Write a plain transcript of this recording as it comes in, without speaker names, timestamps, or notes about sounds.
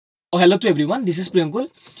Hello' two everyone, this is প্ৰিয়ংকুল।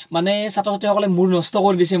 মানে ছাত্ৰ ছাত্ৰীসকলে মোৰ নষ্ট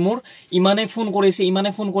কৰি দিছে, মোৰ ইমানে ফোন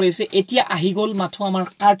কৰিছে। এতিয়া আহি গ'ল মাথো আমাৰ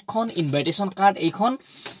কাৰ্ডখন, ইনভাইটেশ্যন কাৰ্ড।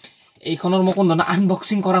 এইখনৰ মই কোনো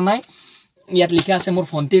আনবক্সিং কৰা নাই। ইয়াত লিখা আছে মোৰ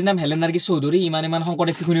ভণ্টিৰ নাম হেলেনাৰ্গী চৌধুৰী, ইমান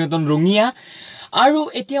শংকৰদেৱ শিশুনিকেতন ৰঙিয়া। আৰু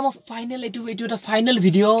এতিয়া মই এইটো এটা ফাইনেল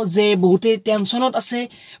ভিডিঅ' যে বহুতে টেনশ্যনত আছে।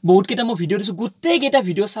 বহুতকেইটা মই ভিডিঅ' দিছোঁ, গোটেইকেইটা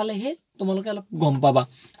ভিডিঅ' চালেহে তোমালোকে অলপ গম পাবা।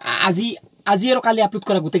 আজি আৰু কালি আপলোড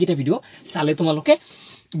কৰা গোটেইকেইটা ভিডিঅ' চালে তোমালোকে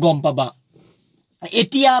গম পাবা।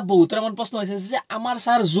 এতিয়া বহুতৰ মন প্ৰশ্ন হৈছে যে আমাৰ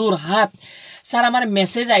ছাৰ যোৰহাট, ছাৰ আমাৰ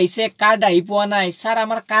মেছেজ আহিছে, কাৰ্ড আহি পোৱা নাই, ছাৰ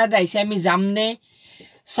আমাৰ কাৰ্ড আহিছে, আমি যামনে,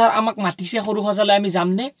 ছাৰ আমাক মাতিছে সৰু সজালৈ, আমি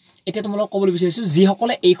যামনে। এতিয়া তোমালোকক ক'বলৈ বিচাৰিছোঁ,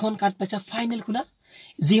 যিসকলে এইখন কাৰ্ড পাইছা ফাইনেল শুনা,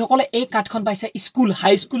 যিসকলে এই কাৰ্ডখন পাইছা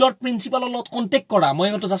হাই স্কুলৰ প্ৰিন্সিপালৰ লগত কণ্টেক্ট কৰা, মই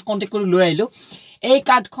এইমাত্ৰ জাষ্ট কণ্টেক্ট কৰি লৈ আহিলোঁ। এই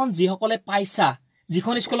কাৰ্ডখন যিসকলে পাইছা,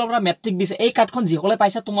 যিখন স্কুলৰ পৰা মেট্ৰিক দিছে, এই কাৰ্ডখন যিসকলে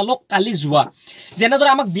পাইছা তোমালোক কালি যোৱা। যেনেদৰে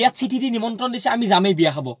আমাক বিয়াত চিঠি দি নিমন্ত্ৰণ দিছে, আমি যামেই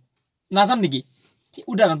বিয়া খাব, নাযাম নেকি?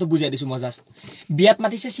 উদাহৰণটো বুজাই দিছোঁ মই জাষ্ট। বিয়াত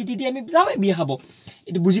মাতিছে চিঠি দি, আমি যামেই বিয়া খাব।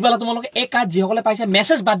 এইটো বুজি পালা তোমালোকে? এই কাৰ্ড যিসকলে পাইছে,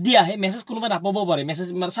 মেছেজ বাদ দি আহে, মেছেজ কোনোবাই নাপাব পাৰে, মেছেজ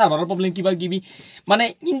চাৰ্ভাৰৰ প্ৰব্লেম কিবা কিবি, মানে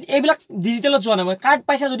এইবিলাক ডিজিটেলত যোৱা নাই মই। কাৰ্ড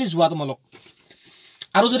পাইছা যদি যোৱা তোমালোক।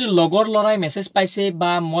 আৰু যদি লগৰ ল'ৰাই মেছেজ পাইছে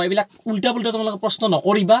বা মই এইবিলাক উল্টা পুল্টা তোমালোকে প্ৰশ্ন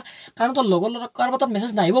নকৰিবা, কাৰণ তোৰ লগৰ ল'ৰা কাৰোবাৰ তাত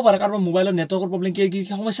মেছেজ নাহিব পাৰে, কাৰোবাৰ মোবাইলৰ নেটৱৰ্কৰ প্ৰব্লেম কি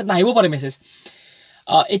সমস্যাত নাহিব পাৰে মেছেজ।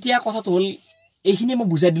 এতিয়া কথাটো হ'ল এইখিনি মই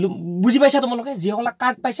বুজাই দিলোঁ, বুজি পাইছা তোমালোকে? যিসকলে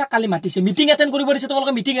কাৰ্ড পাইছা কালি মাতিছে, মিটিং এটেণ্ড কৰিব দিছে,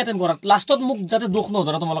 তোমালোকে মিটিং এটেণ্ড কৰা। লাষ্টত মোক যাতে দুখ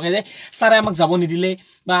নধৰা তোমালোকে যে ছাৰে আমাক যাব নিদিলে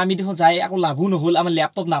বা আমি দেখোন যাই আকৌ লাভো নহ'ল, আমাৰ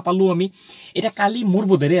লেপটপ নাপালোঁ আমি। এতিয়া কালি মোৰ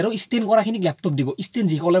বোধেৰে আৰু ষ্টেণ্ড কৰাখিনিক লেপটপ দিব, ষ্টেণ্ড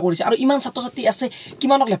যিসকলে কৰিছে। আৰু ইমান ছাত্ৰ ছাত্ৰী আছে,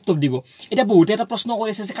 কিমানক লেপটপ দিব? এতিয়া বহুতে এটা প্ৰশ্ন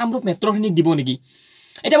কৰিছে যে কামৰূপ মেট্ৰ'খিনিক দিব নেকি?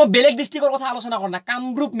 এতিয়া মই বেলেগ ডিষ্ট্ৰিক্টৰ কথা আলোচনা কৰা নাই,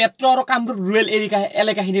 কামৰূপ মেট্ৰ' আৰু কামৰূপ ৰুৰেল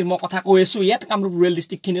এলেকাখিনিৰ মই কথা কৈ আছোঁ। ইয়াত কামৰূপ ৰুৰেল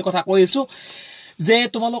ডিষ্ট্ৰিক্টখিনিৰ কথা কৈ আছোঁ যে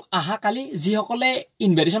তোমালোক আহা কালি। যিসকলে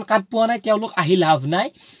ইনভাইটেশ্যন কাৰ্ড পোৱা নাই তেওঁলোক আহি লাভ নাই,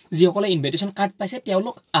 যিসকলে ইনভাইটেশ্যন কাৰ্ড পাইছে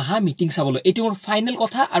তেওঁলোক আহা মিটিং চাবলৈ। এইটো মোৰ ফাইনেল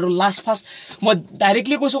কথা। আৰু ফাৰ্ষ্ট মই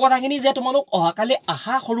ডাইৰেক্টলি কৈছোঁ কথাখিনি যে তোমালোক অহাকালি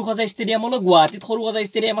আহা সৰুসজাই ষ্টেডিয়ামলৈ। গুৱাহাটীত সৰুসজাই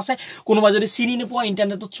ষ্টেডিয়াম আছে, কোনোবা যদি চিনি নোপোৱা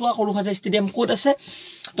ইণ্টাৰনেটত চোৱা সৰুসজাই ষ্টেডিয়াম ক'ত আছে,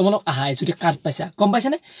 তোমালোক আহা যদি কাৰ্ড পাইছা। গম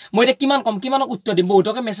পাইছানে? মই এতিয়া কিমানক উত্তৰ দিম?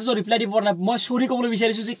 বহুতকে মেছেজৰ ৰিপ্লাই দিব পৰা নাই। মই চৰি ক'বলৈ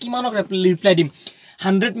বিচাৰিছোঁ যে কিমানক ৰিপ্লাই দিম।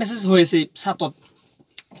 100 মেছেজ হৈ আছে চাটত,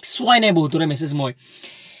 চোৱাই নাই বহুতৰে মেছেজ মই।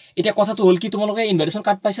 এতিয়া কথাটো হ'ল কি, তোমালোকে ইনভাইটেশ্যন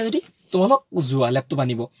কাৰ্ড পাইছা যদি তোমালোক যোৱা লেপটপ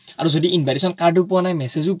আনিব। আৰু যদি ইনভাইটেশ্যন কাৰ্ডো পোৱা নাই,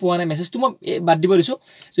 মেছেজো পোৱা নাই, মেছেজটো মই বাদ দিব দিছোঁ।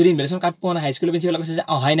 যদি ইনভাইটেশ্যন কাৰ্ড পোৱা নাই, হাইস্কুলৰ প্ৰিন্সিপালে কৈছে যে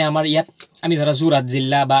অহাই নাই আমাৰ ইয়াত, আমি ধৰা যোৰহাট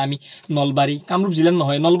জিলা বা আমি নলবাৰী, কামৰূপ জিলা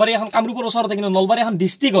নহয়, নলবাৰী এখন কামৰূপৰ ওচৰতে, কিন্তু নলবাৰী এখন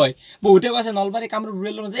ডিষ্ট্ৰিক্ট হয়। বহুতে কৈছে নলবাৰী কামৰূপ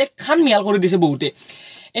ৰুৰেল এখন মিহাল কৰি দিছে বহুতে।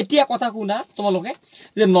 এতিয়া কথা শুনা তোমালোকে,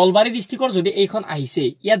 যে নলবাৰী ডিষ্ট্ৰিক্টৰ যদি এইখন আহিছে,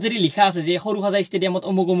 ইয়াত যদি লিখা আছে যে সৰুসজাই ষ্টেডিয়ামত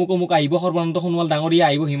অমুক আহিব, সৰ্বানন্দ সোণোৱাল ডাঙৰীয়া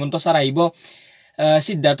আহিব, হিমন্ত ছাৰ আহিব,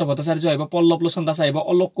 সিদ্ধাৰ্থ ভট্টাচাৰ্য আহিব, পল্লৱ লোচন দাস আহিব,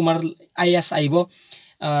 অলোক কুমাৰ আয়াস আহিব,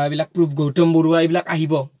 এইবিলাক গৌতম বৰুৱা এইবিলাক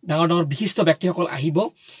আহিব, ডাঙৰ ডাঙৰ বিশিষ্ট ব্যক্তিসকল আহিব,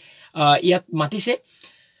 ইয়াত মাতিছে।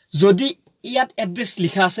 যদি ইয়াত এড্ৰেছ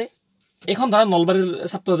লিখা আছে, এইখন ধৰা নলবাৰীৰ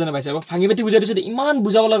ছাত্ৰ এজনে পাইছে, ভাঙি পাতি বুজাই দিছোঁ, ইমান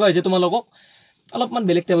বুজাব লগা হৈছে তোমালোকক, অলপমান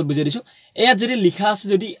বেলেগ টাইপত বুজাই দিছোঁ। ইয়াত যদি লিখা আছে,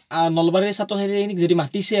 যদি নলবাৰীৰ ছাত্ৰ ছাত্ৰীখিনিক যদি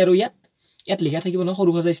মাতিছে, আৰু ইয়াত লিখা থাকিব নহয়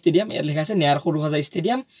সৰুসজাই ষ্টেডিয়াম, ইয়াত লিখা আছে নেয়াৰ সৰুসজাই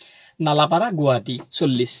ষ্টেডিয়াম, নালাপাৰা, গুৱাহাটী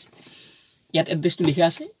 40। ইয়াত এড্ৰেছটো লিখা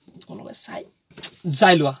আছে, তোমালোকে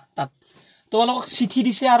যাই লোৱা। তাত তোমালোকক চিঠি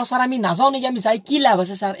দিছে, আৰু ছাৰ আমি নাযাওঁ নেকি, আমি যাই কি লাভ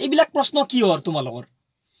আছে ছাৰ? এইবিলাক প্ৰশ্ন কিহৰ তোমালোকক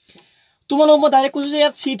মই ডাইৰেক্ট কৈছোঁ যে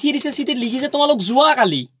ইয়াত চিঠি দিছে, চিঠিত লিখিছে, তোমালোক যোৱা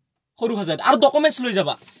কালি সৰুসজাইত, আৰু ডকুমেণ্টছ লৈ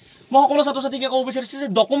যাবা। মই সকলো ছাত্ৰ ছাত্ৰীকে ক'ব বিচাৰিছোঁ যে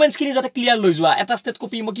ডকুমেণ্টছখিনি যাতে ক্লিয়াৰ লৈ যোৱা। এটা ষ্টেট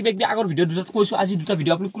কপি মই কিবা কিবি আগৰ ভিডিঅ' দুটাত কৈছোঁ, আজি 2টা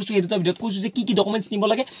ভিডিঅ' আপলোড কৰিছোঁ, এই 2টা ভিডিঅ'ত কৈছোঁ যে কি ডকুমেণ্টছ নিব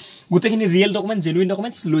লাগে। গোটেইখিনি ৰিয়েল ডকুমেণ্টছ, জেনুইন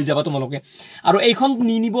ডকুমেণ্টছ লৈ যাবা তোমালোকে। আৰু এইখন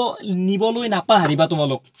নিবলৈ নাপাহৰিবা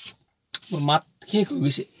তোমালোক। মোৰ মাত শেষ হৈ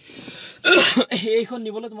গৈছে। এইখন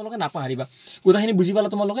নিবলৈ তোমালোকে নাপাহৰিবা। গোটেইখিনি বুজি পালা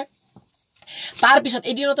তোমালোকে? তাৰপিছত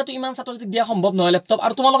এদিনতেতো ইমান ছাত্ৰ ছাত্ৰীক দিয়া সম্ভৱ নহয় লেপটপ,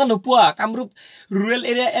 আৰু তোমালোকে নোপোৱা, কামৰূপ ৰুৰেল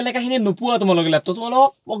এলেকাখিনি নোপোৱা তোমালোকে লেপটপ।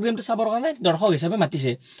 তোমালোকক প্ৰগ্ৰেমটো চাবৰ কাৰণে দৰ্শক হিচাপে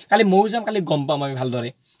মাতিছে। কালি ময়ো যাম, কালি গম পাম আমি ভালদৰে।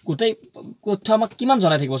 গোটেই তথ্য আমাক কিমান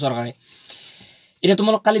জনাই থাকিব চৰকাৰে। এতিয়া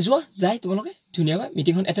তোমালোক কালি যোৱা, যাই তোমালোকে ধুনীয়াকৈ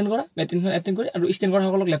মিটিংখন এটেণ্ড কৰা, কৰি আৰু ষ্টেণ্ড কৰা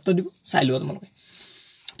সকলক লেপটপ দিব, চাই লোৱা তোমালোকে।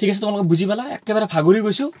 ঠিক আছে, তোমালোকে বুজি পালা? একেবাৰে ভাগৰি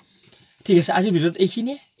গৈছোঁ। ঠিক আছে, আজিৰ ভিডিঅ'ত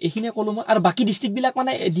এইখিনিয়ে ক'লোঁ মই। আৰু বাকী ডিষ্ট্ৰিক্টবিলাক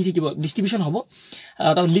মানে দি থাকিব, ডিষ্ট্ৰিবিউশ্যন হ'ব,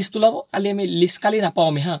 তাৰ লিষ্ট ওলাব। কালি নাপাওঁ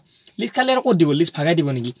আমি হা, লিষ্ট কালি আৰু ক'ত দিব, লিষ্ট ভাগাই দিব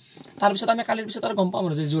নেকি? তাৰপিছত আমি কালিৰ পিছত আৰু গম পাম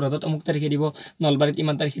আৰু যে যোৰহাটত অমুক তাৰিখে দিব, নলবাৰীত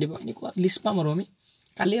ইমান তাৰিখে দিব, এনেকুৱা লিষ্ট পাম আৰু আমি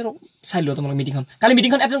কালি। আৰু চাই লোৱা তোমালোক মিটিংখন, কালি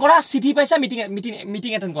মিটিংখন এটেণ্ড কৰা, চিঠি পাইছা,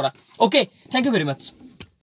 মিটিং এটেণ্ড কৰা। Okay, thank you very much.